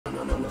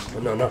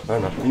No.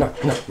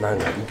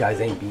 You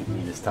guys ain't beat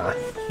me this time.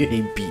 You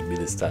ain't beat me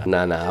this time.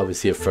 Nah, I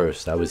was here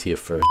first.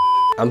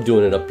 I'm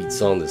doing an upbeat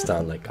song this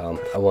time. Like,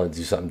 I want to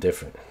do something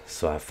different.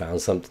 So I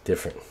found something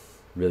different.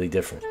 Really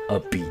different.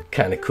 Upbeat.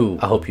 Kind of cool.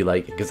 I hope you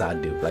like it, because I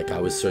do. Like, I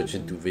was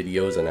searching through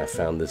videos and I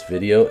found this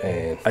video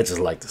and I just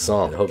like the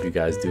song. I hope you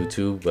guys do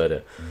too.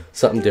 But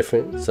something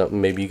different.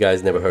 Something maybe you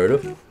guys never heard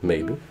of.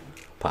 Maybe.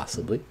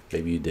 Possibly.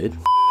 Maybe you did.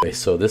 Okay,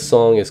 so this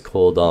song is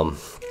called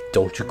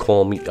Don't You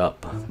Call Me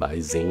Up by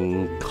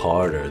Zane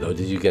Carter. Though,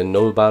 did you get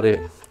know about it?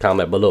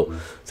 Comment below.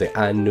 Say,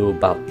 I knew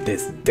about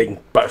this thing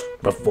first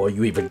before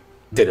you even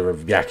did a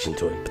reaction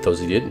to it. But those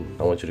who didn't,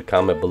 I want you to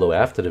comment below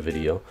after the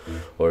video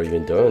or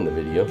even during the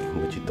video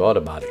what you thought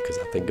about it, because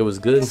I think it was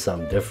good.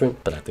 Something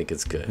different, but I think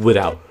it's good.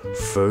 Without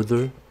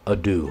further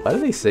ado. Why do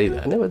they say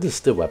that? I never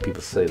understood why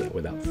people say that,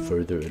 without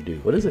further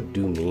ado. What does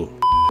ado mean?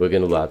 We're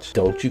gonna watch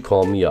Don't You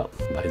Call Me Up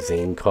by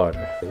Zane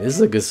Carter. And this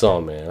is a good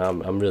song, man.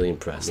 I'm really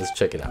impressed. Let's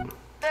check it out.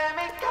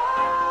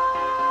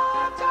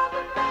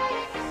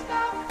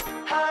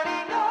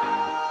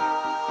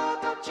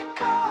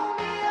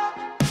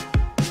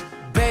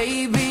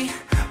 Baby,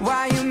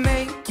 why you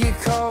make it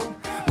cold?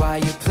 Why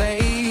you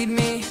played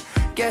me?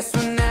 Guess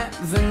we'll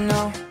never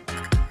know.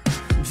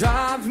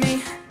 Dropped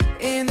me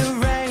in the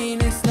rain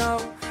and snow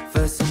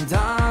for some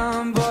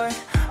dumb boy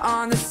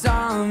on the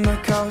summer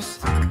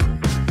coast.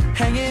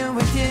 Hanging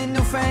with your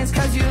new friends,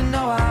 cause you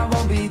know I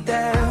won't be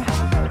there.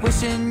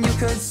 Wishing you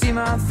could see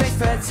my face,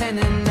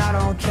 pretending I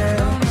don't care.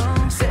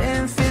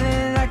 Sitting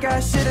feeling like I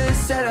should've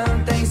said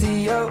them things to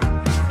you.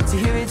 To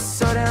hear it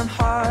so damn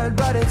hard,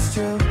 but it's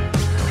true.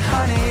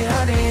 Honey, I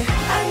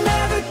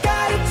never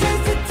got a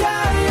chance to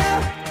tell you.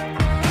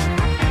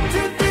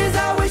 Truth is,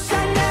 I wish I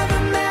never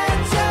met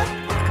you.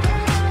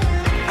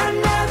 I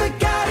never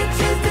got a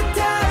chance to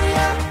tell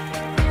you.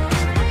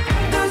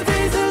 Those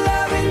days of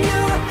loving you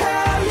were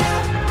hell,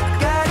 yeah.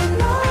 Gotta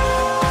know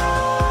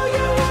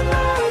you were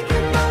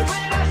making much.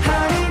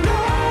 Honey, no,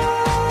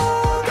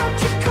 don't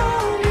you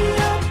call me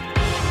up.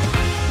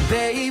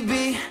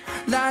 Baby,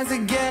 lies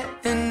are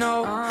getting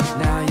old.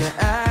 Now you're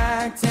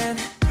acting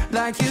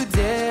like you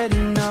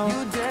didn't know.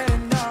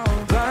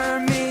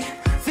 Burn me,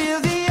 feel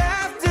the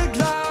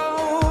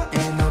afterglow.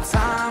 Ain't no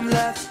time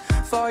left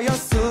for your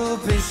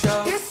super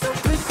show.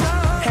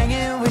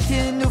 Hanging with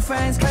your new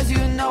friends, cause you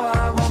know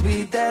I won't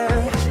be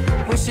there.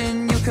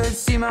 Wishing you could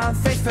see my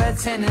face,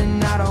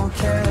 pretending I don't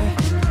care.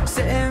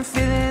 Sitting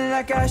feeling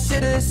like I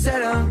should've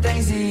said them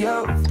things to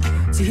you.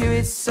 To hear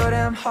it so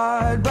damn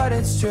hard, but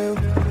it's true.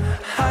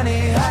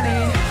 Honey,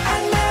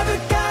 I never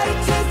got a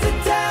chance to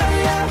tell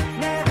you.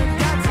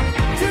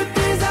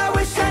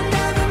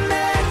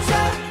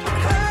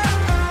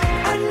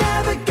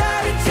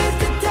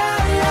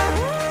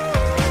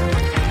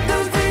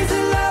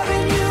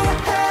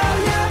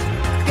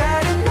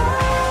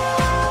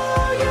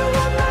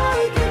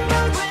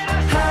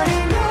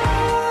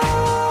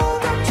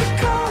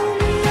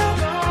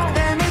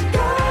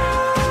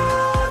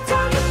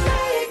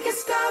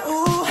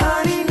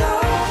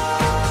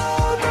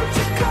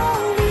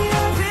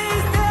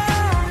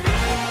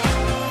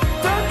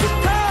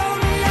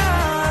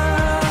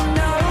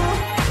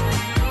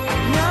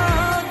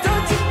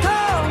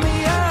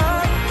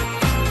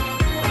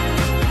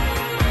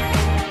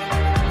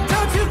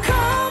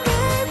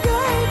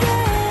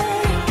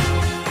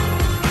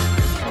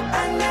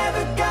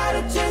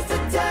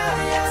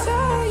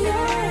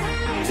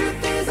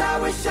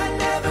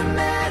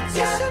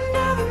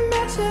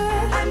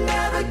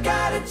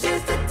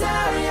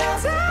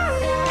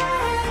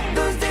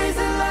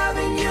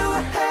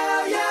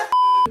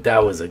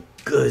 That was a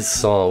good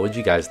song. What'd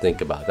you guys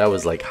think about? That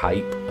was like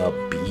hype,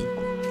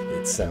 upbeat.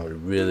 It sounded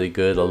really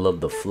good. I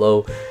love the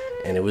flow.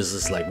 And it was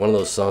just like one of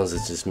those songs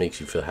that just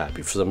makes you feel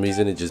happy. For some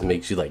reason, it just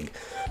makes you like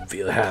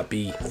feel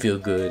happy, feel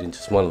good, and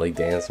just want to like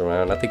dance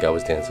around. I think I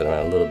was dancing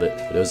around a little bit,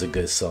 but it was a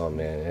good song,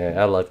 man. And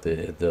I liked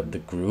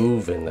the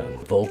groove and the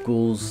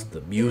vocals,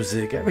 the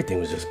music, everything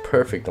was just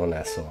perfect on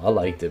that song. I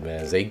liked it,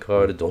 man. Zane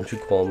Carter, Don't You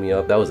Call Me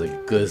Up. That was a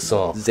good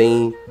song.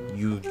 Zane,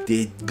 you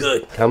did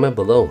good. Comment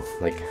below,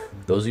 like,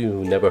 those of you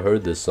who never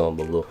heard this song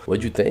below,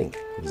 what'd you think?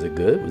 Was it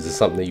good? Was it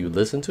something that you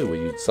listened to? Was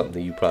it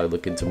something you probably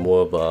look into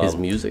more of his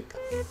music?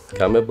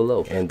 Comment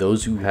below. And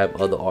those who have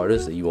other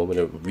artists that you want me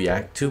to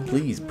react to,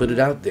 please put it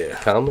out there.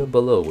 Comment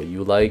below what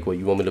you like, what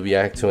you want me to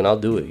react to, and I'll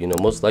do it. You know,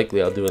 most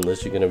likely I'll do it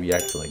unless you're gonna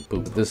react to like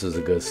Boop. This is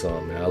a good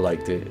song, man. I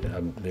liked it.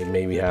 It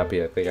made me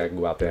happy. I think I can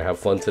go out there and have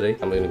fun today.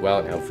 I'm gonna go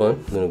out and have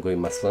fun. I'm gonna go with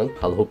my son.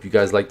 I hope you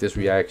guys like this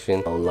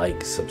reaction. I'll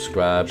like,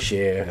 subscribe,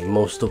 share, and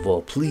most of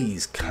all,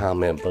 please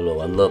comment below.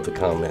 I love the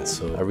comments.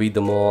 So I read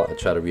them all. I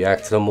try to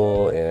react to them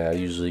all, and I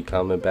usually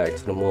comment back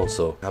to them all.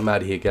 So I'm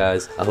out of here,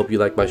 guys. I hope you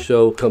like my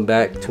show. Come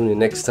back, tune in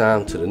next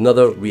time to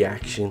another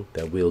reaction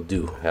that we'll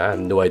do. I have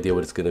no idea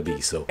what it's gonna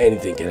be, so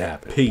anything can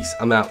happen. Peace.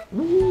 I'm out.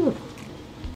 Woo.